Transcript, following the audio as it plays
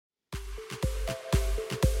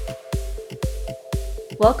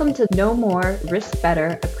Welcome to No More, Risk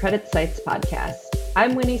Better, a CreditSights podcast.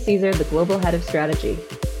 I'm Winnie Caesar, the Global Head of Strategy.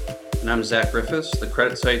 And I'm Zach Griffiths, the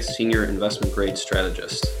CreditSights Senior Investment Grade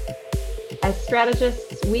Strategist. As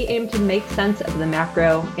strategists, we aim to make sense of the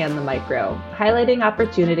macro and the micro, highlighting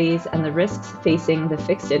opportunities and the risks facing the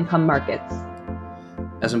fixed income markets.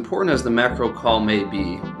 As important as the macro call may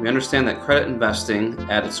be, we understand that credit investing,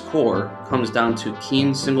 at its core, comes down to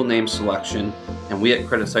keen single-name selection, and we at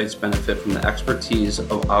CreditSights benefit from the expertise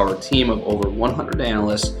of our team of over 100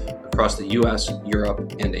 analysts across the U.S.,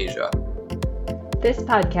 Europe, and Asia. This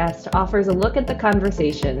podcast offers a look at the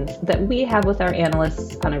conversations that we have with our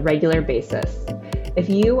analysts on a regular basis. If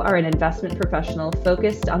you are an investment professional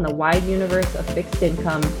focused on the wide universe of fixed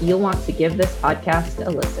income, you'll want to give this podcast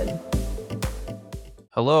a listen.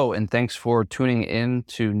 Hello, and thanks for tuning in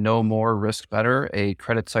to No More, Risk Better, a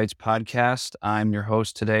CreditSights podcast. I'm your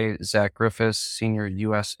host today, Zach Griffiths, Senior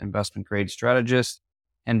U.S. Investment Grade Strategist.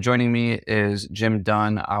 And joining me is Jim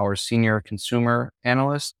Dunn, our Senior Consumer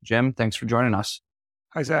Analyst. Jim, thanks for joining us.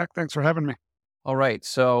 Hi, Zach. Thanks for having me. All right,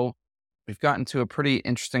 so we've gotten to a pretty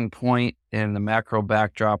interesting point in the macro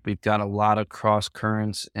backdrop. We've got a lot of cross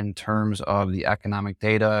currents in terms of the economic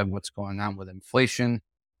data and what's going on with inflation,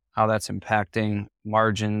 how that's impacting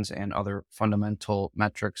margins and other fundamental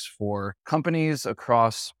metrics for companies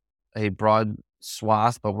across a broad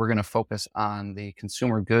swath. But we're going to focus on the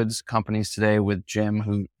consumer goods companies today with Jim,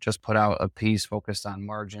 who just put out a piece focused on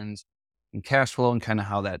margins and cash flow and kind of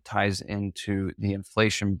how that ties into the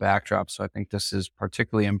inflation backdrop. So I think this is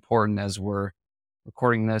particularly important as we're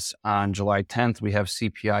recording this on July 10th. We have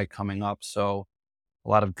CPI coming up. So a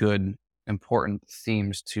lot of good, important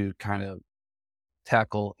themes to kind of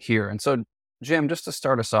tackle here. And so, Jim, just to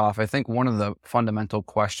start us off, I think one of the fundamental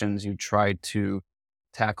questions you tried to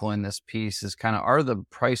tackle in this piece is kind of, are the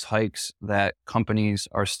price hikes that companies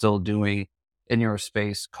are still doing in your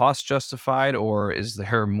space cost justified, or is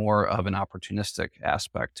there more of an opportunistic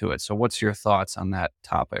aspect to it? So what's your thoughts on that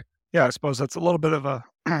topic? Yeah, I suppose that's a little bit of a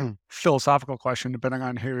philosophical question, depending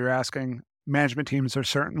on who you're asking. Management teams are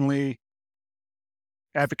certainly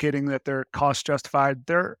advocating that they're cost justified.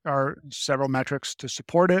 There are several metrics to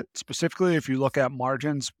support it. Specifically, if you look at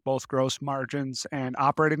margins, both gross margins and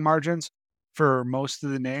operating margins, for most of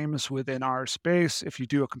the names within our space, if you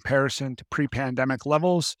do a comparison to pre-pandemic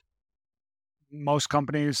levels, most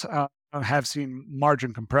companies have seen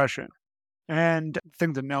margin compression. And the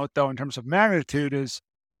thing to note, though, in terms of magnitude is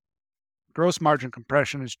gross margin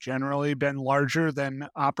compression has generally been larger than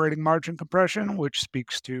operating margin compression, which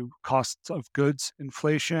speaks to costs of goods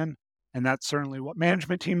inflation. And that's certainly what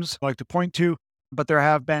management teams like to point to. But there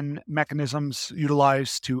have been mechanisms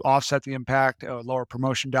utilized to offset the impact, lower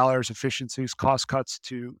promotion dollars, efficiencies, cost cuts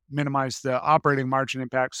to minimize the operating margin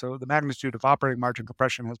impact. So the magnitude of operating margin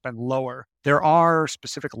compression has been lower. There are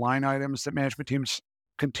specific line items that management teams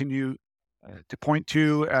continue to point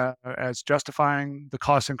to as justifying the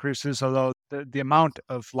cost increases, although the amount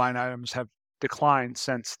of line items have declined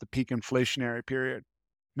since the peak inflationary period.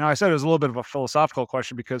 Now, I said it was a little bit of a philosophical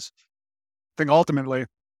question because I think ultimately,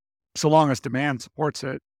 so long as demand supports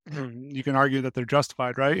it, you can argue that they're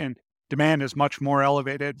justified, right? And demand is much more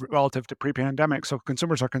elevated relative to pre-pandemic. So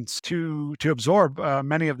consumers are to absorb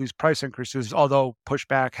many of these price increases, although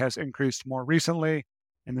pushback has increased more recently.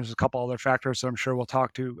 And there's a couple other factors that I'm sure we'll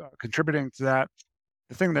talk to contributing to that.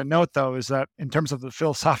 The thing to note, though, is that in terms of the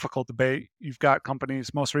philosophical debate, you've got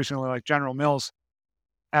companies, most recently like General Mills,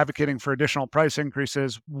 advocating for additional price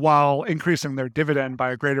increases while increasing their dividend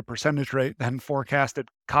by a greater percentage rate than forecasted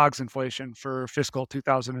COGS inflation for fiscal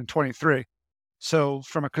 2023. So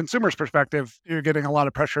from a consumer's perspective, you're getting a lot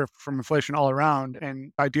of pressure from inflation all around.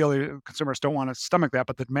 And ideally, consumers don't want to stomach that,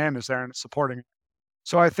 but the demand is there and it's supporting it.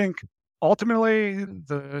 So I think ultimately,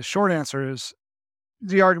 the short answer is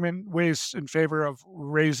the argument weighs in favor of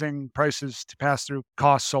raising prices to pass through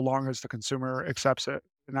costs so long as the consumer accepts it.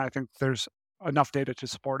 And I think there's enough data to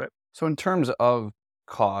support it. So in terms of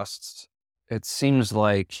costs, it seems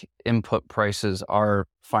like input prices are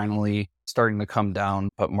finally starting to come down,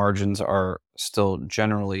 but margins are still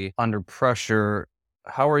generally under pressure.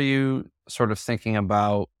 How are you sort of thinking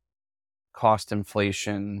about cost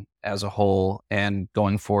inflation as a whole and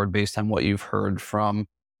going forward based on what you've heard from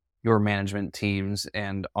your management teams,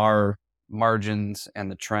 and our margins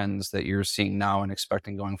and the trends that you're seeing now and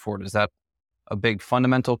expecting going forward? Is that a big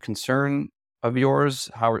fundamental concern of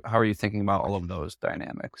yours? How are you thinking about all of those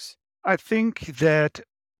dynamics? I think that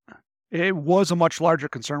it was a much larger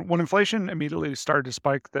concern. When inflation immediately started to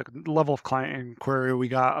spike, the level of client inquiry we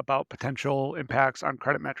got about potential impacts on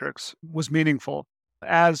credit metrics was meaningful.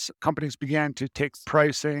 As companies began to take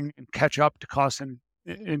pricing and catch up to cost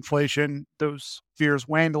inflation, those fears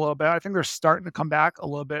waned a little bit. I think they're starting to come back a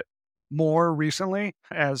little bit more recently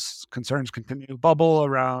as concerns continue to bubble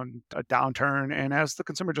around a downturn and as the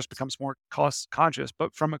consumer just becomes more cost conscious.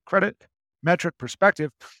 But from a credit metric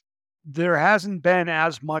perspective, there hasn't been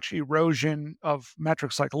as much erosion of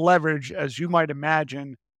metrics like leverage as you might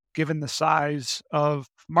imagine, given the size of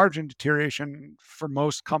margin deterioration for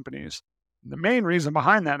most companies. The main reason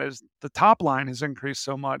behind that is the top line has increased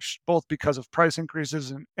so much, both because of price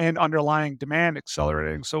increases and underlying demand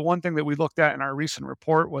accelerating. So, one thing that we looked at in our recent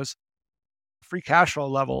report was free cash flow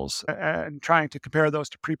levels and trying to compare those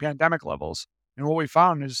to pre pandemic levels. And what we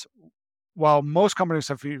found is while most companies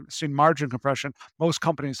have seen margin compression, most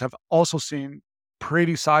companies have also seen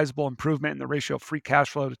pretty sizable improvement in the ratio of free cash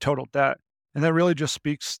flow to total debt. And that really just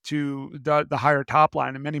speaks to the higher top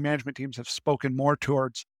line. And many management teams have spoken more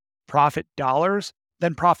towards profit dollars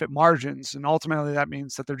than profit margins. And ultimately, that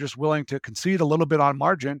means that they're just willing to concede a little bit on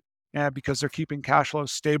margin because they're keeping cash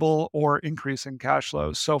flows stable or increasing cash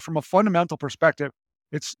flows. So from a fundamental perspective,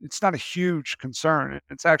 it's not a huge concern.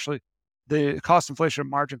 It's actually the cost inflation and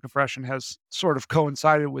margin compression has sort of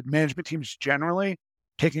coincided with management teams generally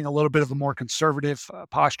taking a little bit of a more conservative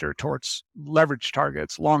posture towards leverage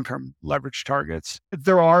targets, long-term leverage targets.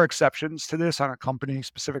 There are exceptions to this on a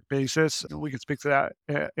company-specific basis. We can speak to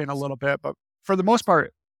that in a little bit, but for the most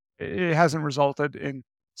part, it hasn't resulted in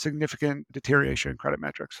significant deterioration in credit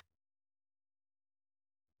metrics.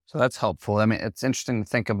 So that's helpful. I mean, it's interesting to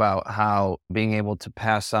think about how being able to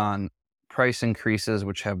pass on price increases,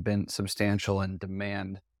 which have been substantial in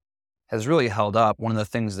demand, has really held up. One of the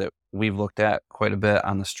things that we've looked at quite a bit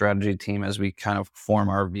on the strategy team as we kind of form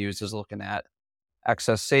our views is looking at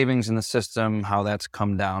excess savings in the system, how that's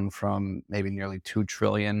come down from maybe nearly 2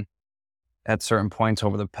 trillion at certain points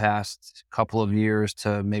over the past couple of years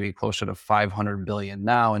to maybe closer to 500 billion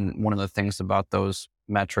now. And one of the things about those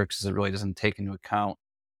metrics is it really doesn't take into account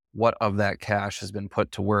what of that cash has been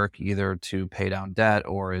put to work either to pay down debt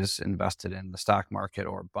or is invested in the stock market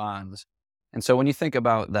or bonds. And so when you think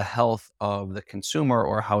about the health of the consumer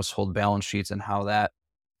or household balance sheets and how that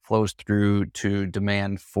flows through to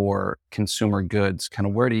demand for consumer goods, kind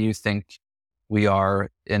of where do you think we are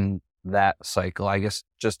in that cycle? I guess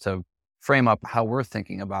just to frame up how we're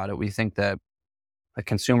thinking about it, we think that the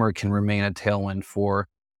consumer can remain a tailwind for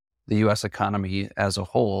the U.S. economy as a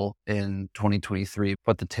whole in 2023,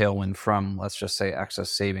 but the tailwind from, let's just say,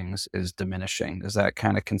 excess savings is diminishing. Is that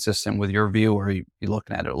kind of consistent with your view, or are you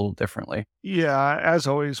looking at it a little differently? Yeah, as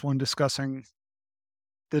always, when discussing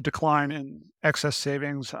the decline in excess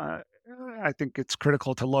savings, I think it's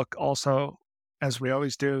critical to look also, as we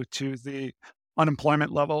always do, to the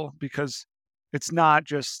unemployment level, because it's not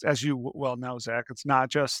just, as you well know, Zach, it's not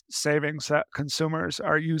just savings that consumers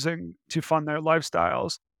are using to fund their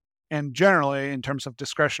lifestyles. And generally, in terms of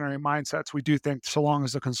discretionary mindsets, we do think so long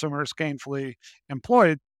as the consumer is gainfully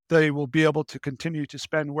employed, they will be able to continue to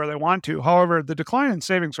spend where they want to. However, the decline in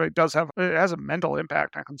savings rate has a mental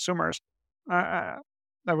impact on consumers. I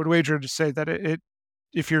would wager to say that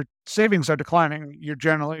if your savings are declining, you're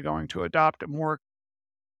generally going to adopt a more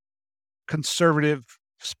conservative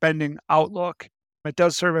spending outlook. It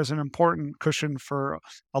does serve as an important cushion for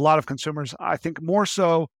a lot of consumers. I think more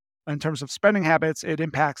so in terms of spending habits, it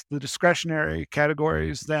impacts the discretionary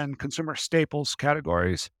categories than consumer staples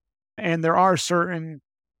categories. And there are certain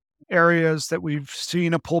areas that we've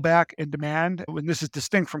seen a pullback in demand. When this is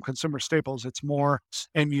distinct from consumer staples, it's more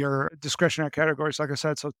in your discretionary categories, like I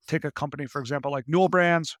said. So take a company, for example, like Newell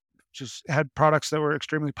Brands, which had products that were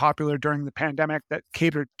extremely popular during the pandemic that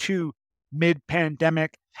catered to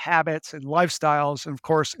mid-pandemic habits and lifestyles. And of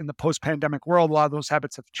course, in the post-pandemic world, a lot of those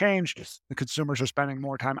habits have changed. The consumers are spending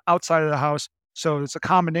more time outside of the house. So it's a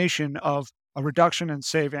combination of a reduction in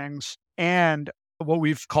savings and what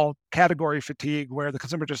we've called category fatigue, where the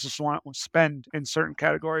consumer just doesn't want to spend in certain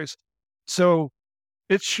categories. So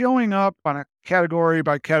it's showing up on a category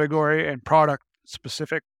by category and product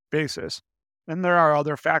specific basis. And there are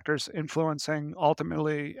other factors influencing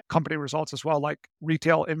ultimately company results as well, like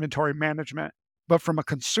retail inventory management. But from a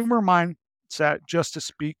consumer mindset, just to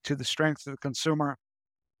speak to the strength of the consumer,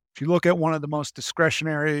 if you look at one of the most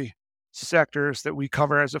discretionary sectors that we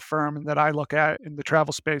cover as a firm and that I look at in the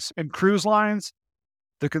travel space, in cruise lines,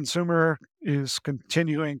 the consumer is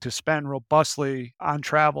continuing to spend robustly on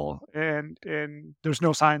travel, and there's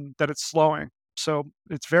no sign that it's slowing. So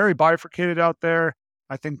it's very bifurcated out there.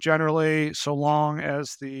 I think generally, so long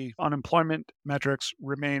as the unemployment metrics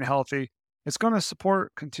remain healthy, it's going to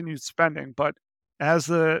support continued spending. But as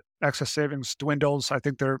the excess savings dwindles, I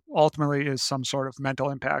think there ultimately is some sort of mental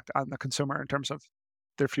impact on the consumer in terms of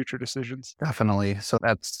their future decisions. Definitely. So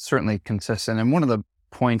that's certainly consistent. And one of the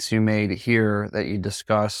points you made here that you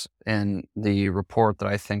discuss in the report that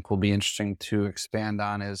I think will be interesting to expand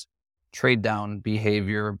on is trade down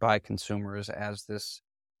behavior by consumers as this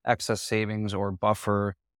excess savings or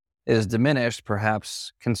buffer is diminished.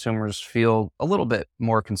 Perhaps consumers feel a little bit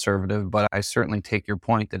more conservative, but I certainly take your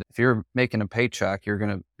point that if you're making a paycheck, you're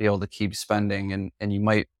going to be able to keep spending and you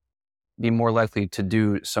might be more likely to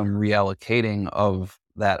do some reallocating of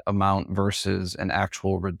that amount versus an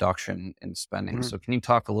actual reduction in spending. Mhm. So can you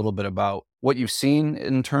talk a little bit about what you've seen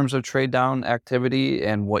in terms of trade down activity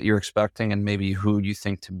and what you're expecting and maybe who you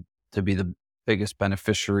think to be the biggest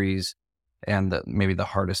beneficiaries and maybe the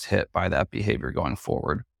hardest hit by that behavior going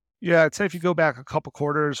forward? Yeah, I'd say if you go back a couple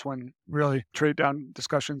quarters when really trade down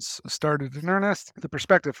discussions started in earnest, the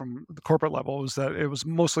perspective from the corporate level was that it was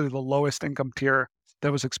mostly the lowest income tier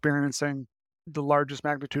that was experiencing the largest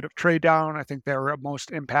magnitude of trade down. I think they were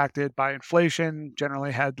most impacted by inflation,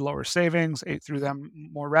 generally had lower savings, ate through them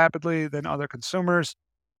more rapidly than other consumers.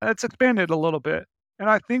 It's expanded a little bit. And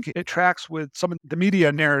I think it tracks with some of the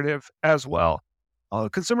media narrative as well.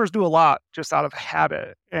 Consumers do a lot just out of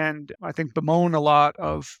habit, and I think bemoan a lot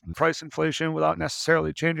of price inflation without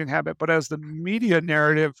necessarily changing habit. But as the media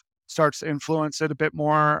narrative starts to influence it a bit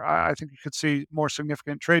more, I think you could see more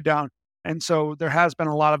significant trade down. And so there has been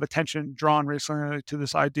a lot of attention drawn recently to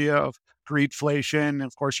this idea of greedflation. And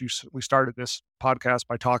of course, we started this podcast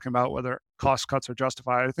by talking about whether cost cuts are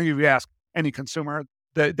justified. I think if you ask any consumer,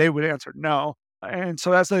 they would answer no. And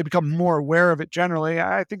so as they become more aware of it generally,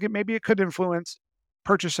 I think maybe it could influence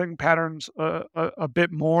purchasing patterns a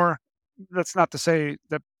bit more. That's not to say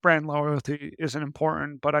that brand loyalty isn't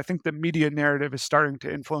important, but I think the media narrative is starting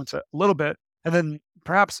to influence it a little bit. And then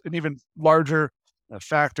perhaps an even larger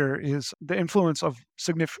factor is the influence of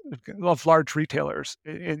large retailers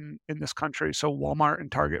in this country. So Walmart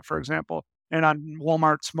and Target, for example. And on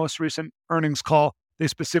Walmart's most recent earnings call, they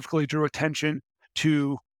specifically drew attention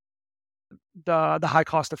to the high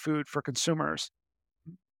cost of food for consumers.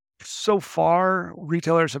 So far,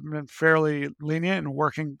 retailers have been fairly lenient in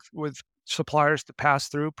working with suppliers to pass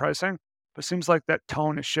through pricing, but it seems like that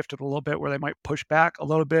tone has shifted a little bit where they might push back a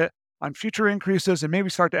little bit on future increases and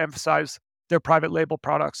maybe start to emphasize their private label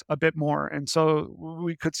products a bit more. And so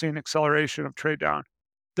we could see an acceleration of trade down.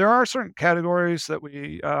 There are certain categories that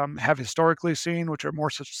we have historically seen which are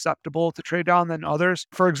more susceptible to trade down than others.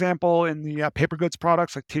 For example, in the paper goods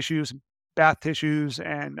products like tissues and bath tissues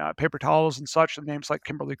and paper towels and such, and names like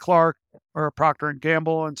Kimberly-Clark or Procter and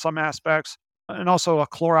Gamble in some aspects, and also a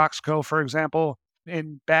Clorox Co., for example,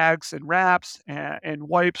 in bags and wraps and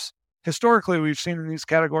wipes. Historically, we've seen in these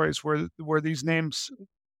categories where these names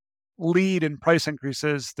lead in price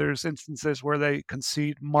increases, there's instances where they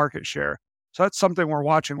concede market share. So that's something we're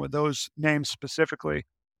watching with those names specifically.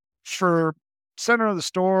 For center of the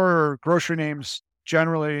store or grocery names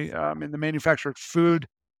generally in the manufactured food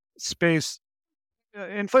space,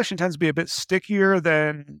 inflation tends to be a bit stickier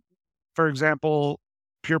than, for example,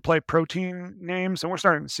 pure play protein names. And we're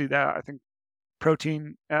starting to see that. I think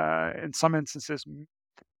protein in some instances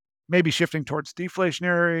maybe shifting towards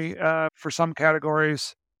deflationary for some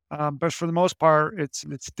categories. But for the most part, it's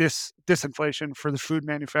disinflation for the food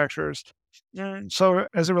manufacturers. And so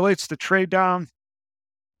as it relates to trade down,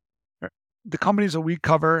 the companies that we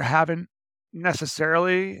cover haven't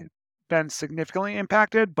necessarily been significantly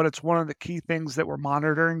impacted, but it's one of the key things that we're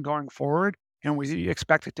monitoring going forward, and we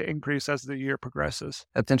expect it to increase as the year progresses.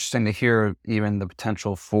 That's interesting to hear, even the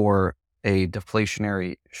potential for a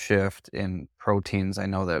deflationary shift in proteins. I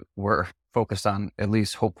know that we're focused on at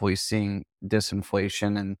least hopefully seeing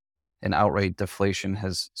disinflation, and outright deflation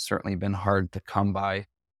has certainly been hard to come by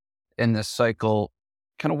in this cycle.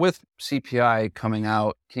 Kind of with CPI coming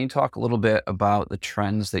out, can you talk a little bit about the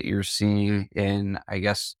trends that you're seeing in, I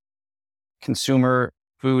guess, consumer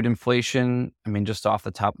food inflation? I mean, just off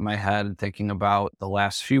the top of my head, thinking about the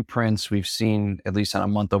last few prints, we've seen, at least on a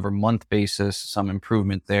month-over-month basis, some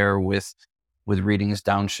improvement there with readings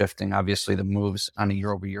downshifting. Obviously, the moves on a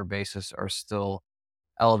year-over-year basis are still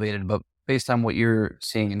elevated, but based on what you're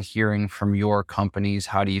seeing and hearing from your companies,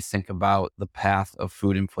 how do you think about the path of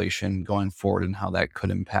food inflation going forward and how that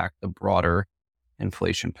could impact the broader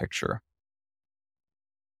inflation picture?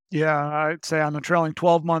 Yeah, I'd say on a trailing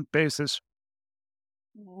 12-month basis,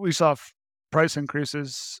 we saw price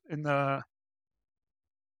increases in the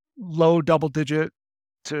low double-digit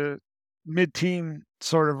to mid-teen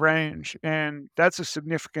sort of range. And that's a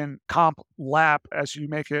significant comp lap as you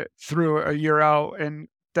make it through a year out. And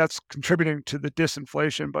that's contributing to the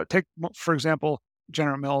disinflation. But take, for example,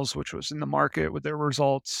 General Mills, which was in the market with their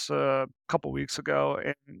results a couple weeks ago,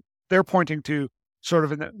 and they're pointing to sort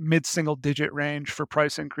of in the mid-single digit range for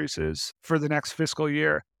price increases for the next fiscal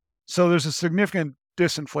year. So there's a significant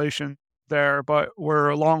disinflation there, but we're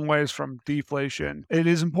a long ways from deflation. It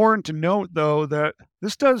is important to note, though, that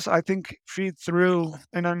this does, I think, feed through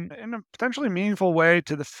in a potentially meaningful way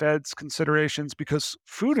to the Fed's considerations, because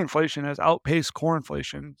food inflation has outpaced core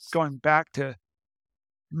inflation going back to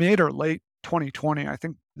mid or late 2020. I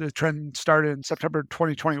think the trend started in September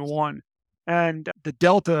 2021. And the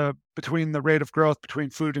delta between the rate of growth between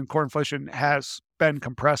food and core inflation has been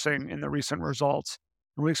compressing in the recent results.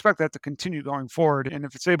 And we expect that to continue going forward. And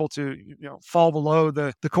if it's able to, fall below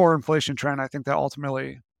the core inflation trend, I think that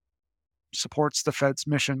ultimately supports the Fed's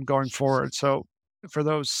mission going forward. So for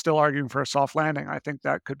those still arguing for a soft landing, I think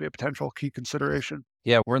that could be a potential key consideration.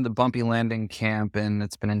 Yeah, we're in the bumpy landing camp, and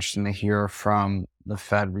it's been interesting to hear from the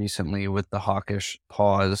Fed recently with the hawkish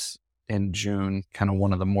pause in June, kind of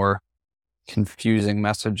one of the more confusing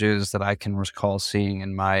messages that I can recall seeing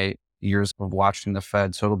in my years of watching the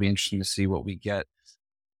Fed. So it'll be interesting to see what we get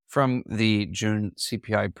from the June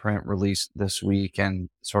CPI print release this week and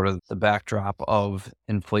sort of the backdrop of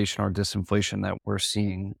inflation or disinflation that we're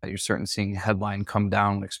seeing. You're certainly seeing headline come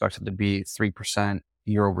down, expected to be 3%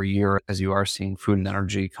 year over year, as you are seeing food and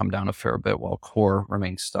energy come down a fair bit, while core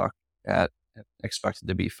remains stuck at expected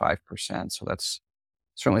to be 5%. So that's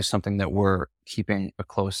certainly something that we're keeping a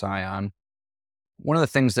close eye on. One of the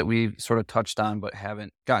things that we've sort of touched on but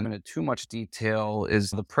haven't gotten into too much detail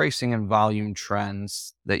is the pricing and volume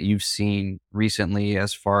trends that you've seen recently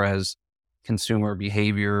as far as consumer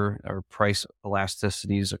behavior or price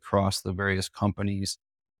elasticities across the various companies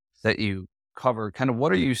that you cover. Kind of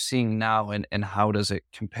what are you seeing now, and how does it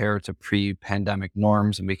compare to pre-pandemic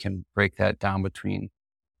norms? And we can break that down between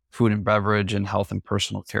food and beverage and health and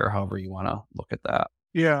personal care, however you want to look at that.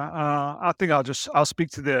 Yeah, I think I'll speak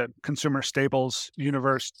to the consumer staples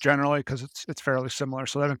universe generally, because it's fairly similar.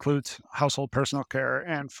 So that includes household personal care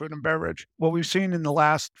and food and beverage. What we've seen in the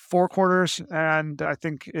last 4 quarters, and I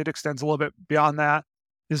think it extends a little bit beyond that,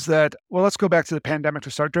 is that, well, let's go back to the pandemic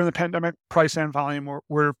to start. During the pandemic, price and volume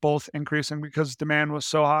were both increasing because demand was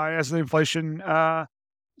so high. As the inflation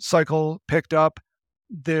cycle picked up,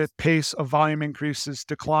 the pace of volume increases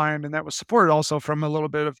declined, and that was supported also from a little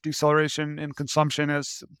bit of deceleration in consumption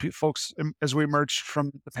as we emerged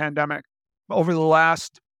from the pandemic. Over the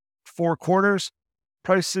last 4 quarters,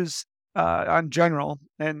 prices on general,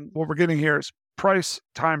 and what we're getting here is price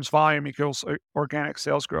times volume equals organic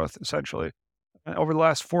sales growth, essentially. And over the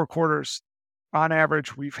last 4 quarters, on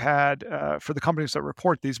average, we've had, for the companies that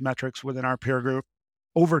report these metrics within our peer group,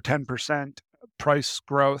 over 10% price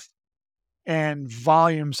growth. And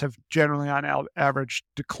volumes have generally on average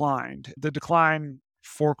declined. The decline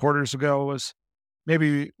 4 quarters ago was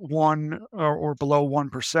maybe 1 or below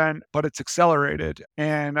 1%, but it's accelerated.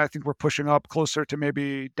 And I think we're pushing up closer to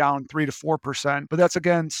maybe down 3 to 4%, but that's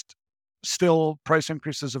against still price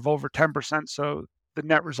increases of over 10%. So the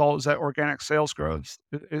net result is that organic sales growth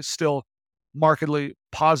is still markedly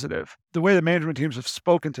positive. The way the management teams have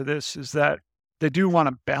spoken to this is that they do want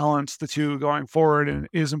to balance the two going forward, and it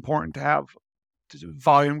is important to have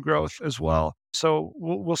volume growth as well. So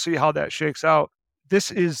we'll see how that shakes out. This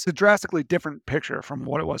is a drastically different picture from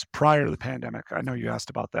what it was prior to the pandemic. I know you asked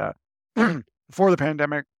about that. Before the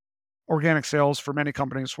pandemic, organic sales for many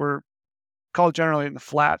companies were called generally in the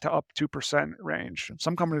flat to up 2% range.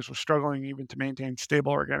 Some companies were struggling even to maintain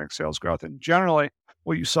stable organic sales growth. And generally,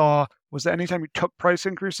 what you saw was that anytime you took price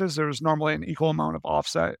increases, there was normally an equal amount of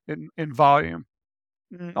offset in volume.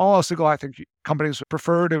 All else equal, I think companies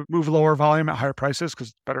prefer to move lower volume at higher prices because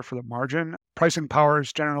it's better for the margin. Pricing power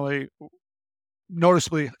is generally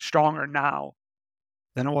noticeably stronger now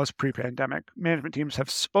than it was pre-pandemic. Management teams have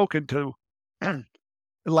spoken to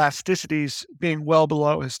elasticities being well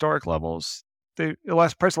below historic levels. The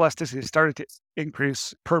price elasticity started to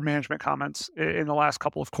increase per management comments in the last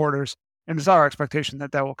couple of quarters. And it's our expectation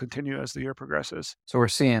that will continue as the year progresses. So we're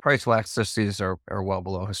seeing price elasticities are well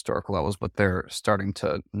below historical levels, but they're starting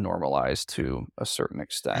to normalize to a certain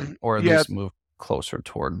extent, or at least move closer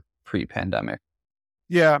toward pre-pandemic.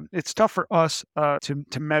 Yeah, it's tough for us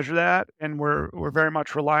to measure that, and we're very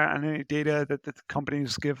much reliant on any data that the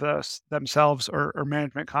companies give us themselves or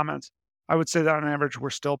management comments. I would say that on average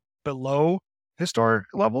we're still below historic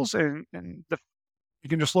levels, and you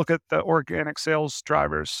can just look at the organic sales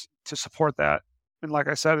drivers to support that. And like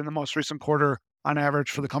I said, in the most recent quarter, on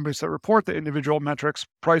average for the companies that report the individual metrics,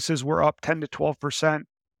 prices were up 10 to 12%,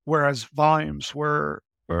 whereas volumes were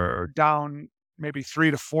down maybe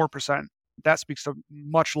 3 to 4%. That speaks to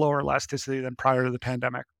much lower elasticity than prior to the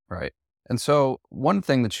pandemic. Right. And so one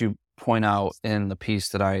thing that you point out in the piece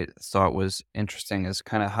that I thought was interesting is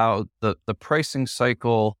kind of how the pricing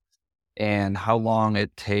cycle and how long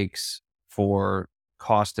it takes for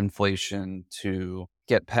cost inflation to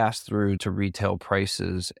get passed through to retail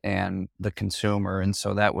prices and the consumer. And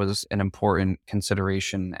so that was an important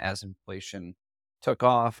consideration as inflation took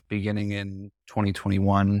off beginning in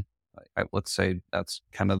 2021. Let's say that's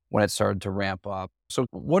kind of when it started to ramp up. So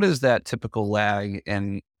what is that typical lag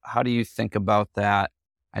and how do you think about that?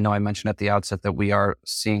 I know I mentioned at the outset that we are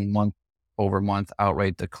seeing month over month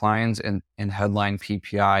outright declines in headline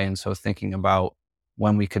PPI. And so thinking about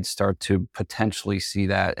when we could start to potentially see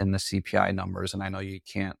that in the CPI numbers. And I know you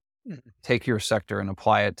can't take your sector and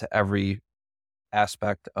apply it to every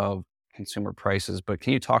aspect of consumer prices, but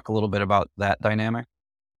can you talk a little bit about that dynamic?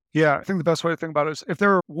 Yeah, I think the best way to think about it is if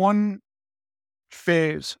there were one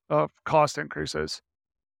phase of cost increases,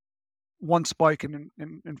 one spike in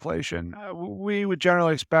inflation, we would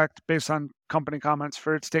generally expect, based on company comments,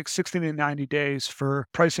 for it to take 60 to 90 days for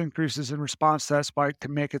price increases in response to that spike to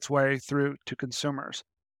make its way through to consumers.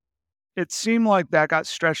 It seemed like that got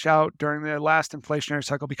stretched out during the last inflationary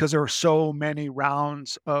cycle because there were so many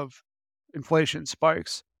rounds of inflation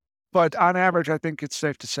spikes. But on average, I think it's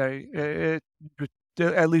safe to say it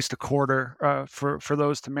at least a quarter for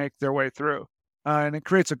those to make their way through. And it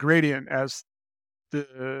creates a gradient as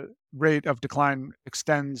the rate of decline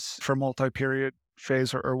extends for multi-period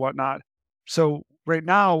phase or whatnot. So right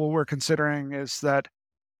now, what we're considering is that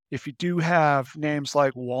if you do have names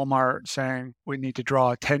like Walmart saying we need to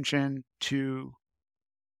draw attention to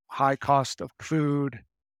high cost of food,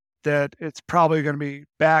 that it's probably going to be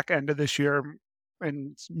back end of this year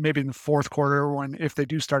and maybe in the fourth quarter when, if they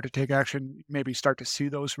do start to take action, maybe start to see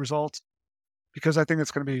those results. Because I think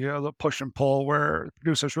it's going to be a push and pull where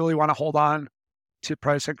producers really want to hold on to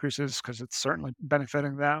price increases because it's certainly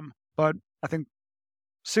benefiting them. But I think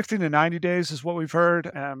 60 to 90 days is what we've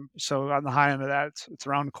heard. So on the high end of that, it's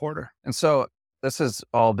around a quarter. And so this has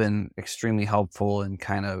all been extremely helpful and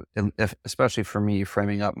kind of, especially for me,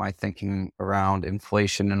 framing up my thinking around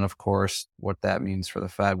inflation and, of course, what that means for the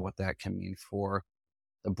Fed, what that can mean for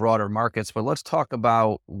the broader markets. But let's talk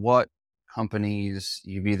about what companies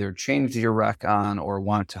you've either changed your rec on or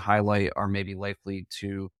want to highlight are maybe likely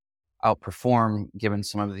to outperform given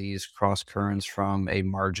some of these cross currents from a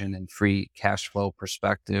margin and free cash flow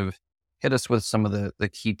perspective. Hit us with some of the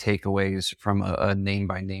key takeaways from a name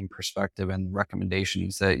by name perspective and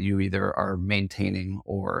recommendations that you either are maintaining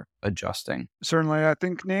or adjusting. Certainly, I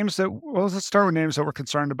think let's start with names that we're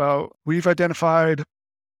concerned about. We've identified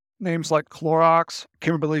names like Clorox,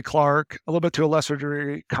 Kimberly-Clark, a little bit to a lesser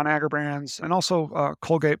degree, Conagra Brands, and also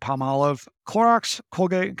Colgate-Palmolive. Clorox,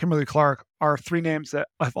 Colgate, and Kimberly-Clark are three names that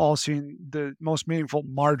have all seen the most meaningful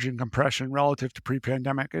margin compression relative to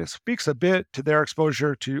pre-pandemic. It speaks a bit to their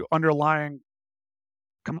exposure to underlying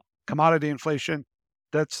commodity inflation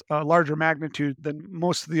that's a larger magnitude than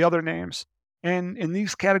most of the other names. And in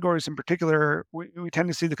these categories in particular, we tend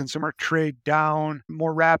to see the consumer trade down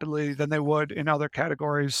more rapidly than they would in other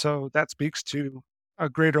categories. So that speaks to a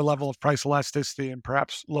greater level of price elasticity and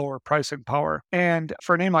perhaps lower pricing power. And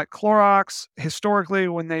for a name like Clorox, historically,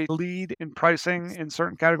 when they lead in pricing in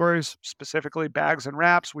certain categories, specifically bags and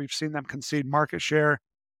wraps, we've seen them concede market share.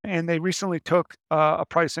 And they recently took a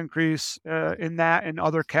price increase in that and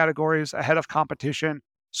other categories ahead of competition.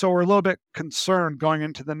 So we're a little bit concerned going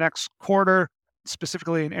into the next quarter,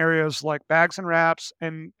 specifically in areas like bags and wraps,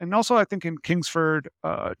 and also I think in Kingsford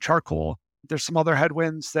charcoal. There's some other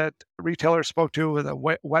headwinds that retailers spoke to with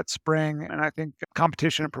a wet spring, and I think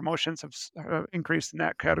competition and promotions have increased in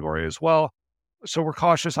that category as well. So we're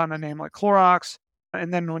cautious on a name like Clorox.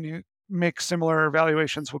 And then when you make similar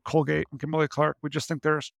evaluations with Colgate and Kimberly-Clark, we just think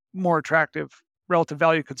there's more attractive relative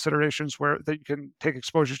value considerations that you can take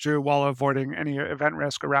exposure to while avoiding any event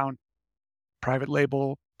risk around private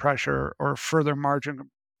label pressure or further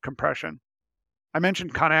margin compression. I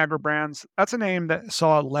mentioned Conagra Brands. That's a name that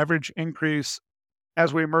saw a leverage increase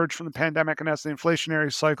as we emerged from the pandemic and as the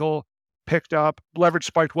inflationary cycle picked up. Leverage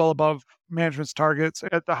spiked well above management's targets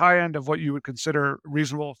at the high end of what you would consider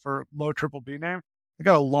reasonable for low triple B name. They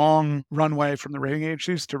got a long runway from the rating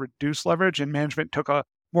agencies to reduce leverage, and management took a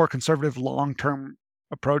more conservative long-term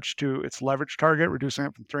approach to its leverage target, reducing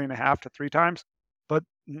it from 3.5 to 3 times. But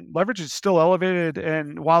leverage is still elevated,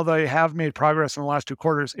 and while they have made progress in the last 2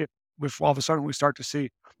 quarters, if all of a sudden we start to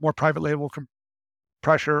see more private label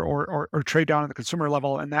pressure or trade down at the consumer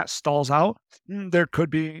level, and that stalls out, there could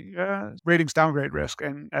be ratings downgrade risk.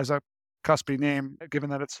 And as a cuspy name, given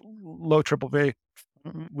that it's low triple B,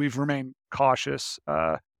 we've remained cautious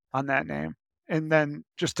on that name. And then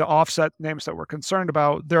just to offset names that we're concerned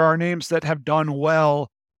about, there are names that have done well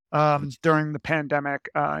during the pandemic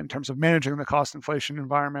in terms of managing the cost inflation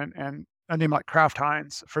environment. And a name like Kraft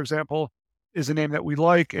Heinz, for example, is a name that we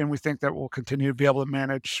like, and we think that we'll continue to be able to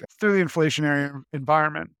manage through the inflationary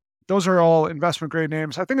environment. Those are all investment grade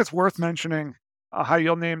names. I think it's worth mentioning a high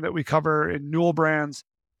yield name that we cover in Newell Brands,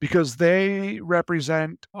 because they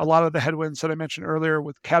represent a lot of the headwinds that I mentioned earlier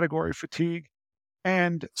with category fatigue.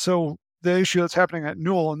 And so the issue that's happening at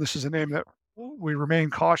Newell, and this is a name that we remain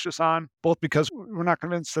cautious on, both because we're not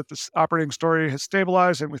convinced that this operating story has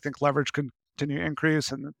stabilized and we think leverage can continue to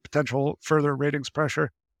increase and the potential further ratings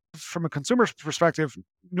pressure. From a consumer's perspective,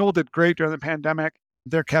 Newell did great during the pandemic.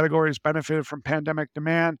 Their categories benefited from pandemic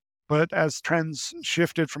demand, but as trends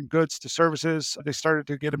shifted from goods to services, they started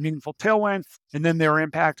to get a meaningful tailwind, and then they were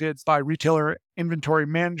impacted by retailer inventory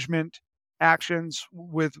management actions,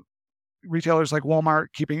 with retailers like Walmart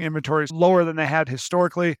keeping inventories lower than they had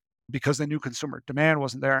historically because they knew consumer demand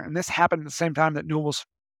wasn't there. And this happened at the same time that Newell was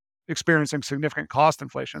experiencing significant cost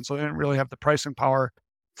inflation, so they didn't really have the pricing power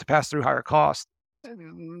to pass through higher costs.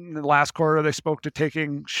 In the last quarter, they spoke to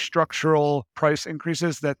taking structural price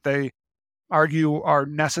increases that they argue are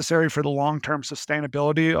necessary for the long-term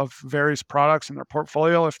sustainability of various products in their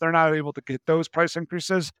portfolio. If they're not able to get those price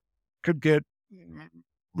increases, could get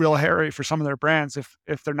real hairy for some of their brands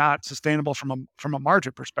if they're not sustainable from a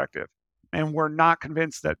margin perspective. And we're not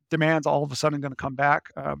convinced that demand's all of a sudden going to come back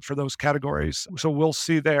for those categories. So we'll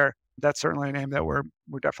see there. That's certainly a name that we're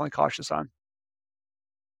definitely cautious on.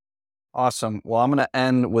 Awesome. Well, I'm going to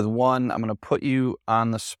end with one. I'm going to put you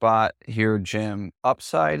on the spot here, Jim.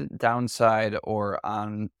 Upside, downside, or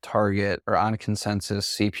on target or on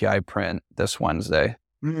consensus CPI print this Wednesday?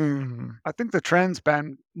 I think the trend's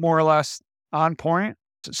been more or less on point.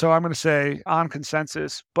 So I'm going to say on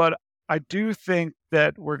consensus, but I do think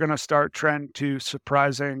that we're going to start trend to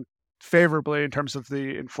surprising favorably in terms of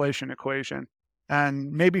the inflation equation.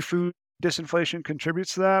 And maybe food disinflation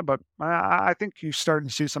contributes to that, but I think you're starting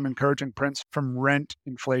to see some encouraging prints from rent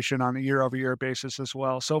inflation on a year-over-year basis as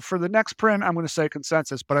well. So for the next print, I'm going to say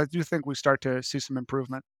consensus, but I do think we start to see some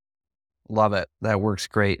improvement. Love it. That works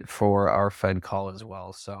great for our Fed call as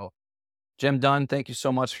well. So Jim Dunn, thank you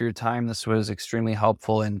so much for your time. This was extremely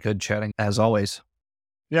helpful and good chatting as always.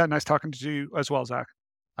 Yeah, nice talking to you as well, Zach.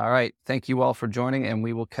 All right. Thank you all for joining, and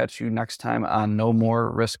we will catch you next time on No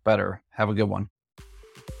More Risk Better. Have a good one.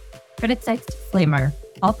 CreditSights disclaimer.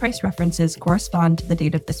 All price references correspond to the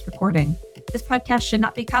date of this recording. This podcast should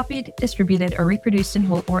not be copied, distributed, or reproduced in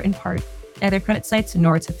whole or in part. Neither CreditSights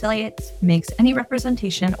nor its affiliates makes any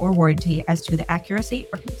representation or warranty as to the accuracy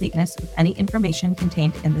or completeness of any information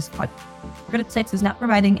contained in this podcast. CreditSights is not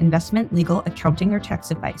providing investment, legal, accounting, or tax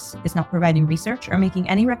advice, is not providing research or making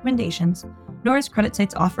any recommendations, nor is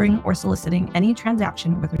CreditSights offering or soliciting any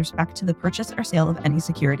transaction with respect to the purchase or sale of any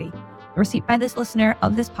security. The receipt by this listener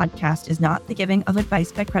of this podcast is not the giving of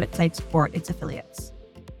advice by CreditSights or its affiliates.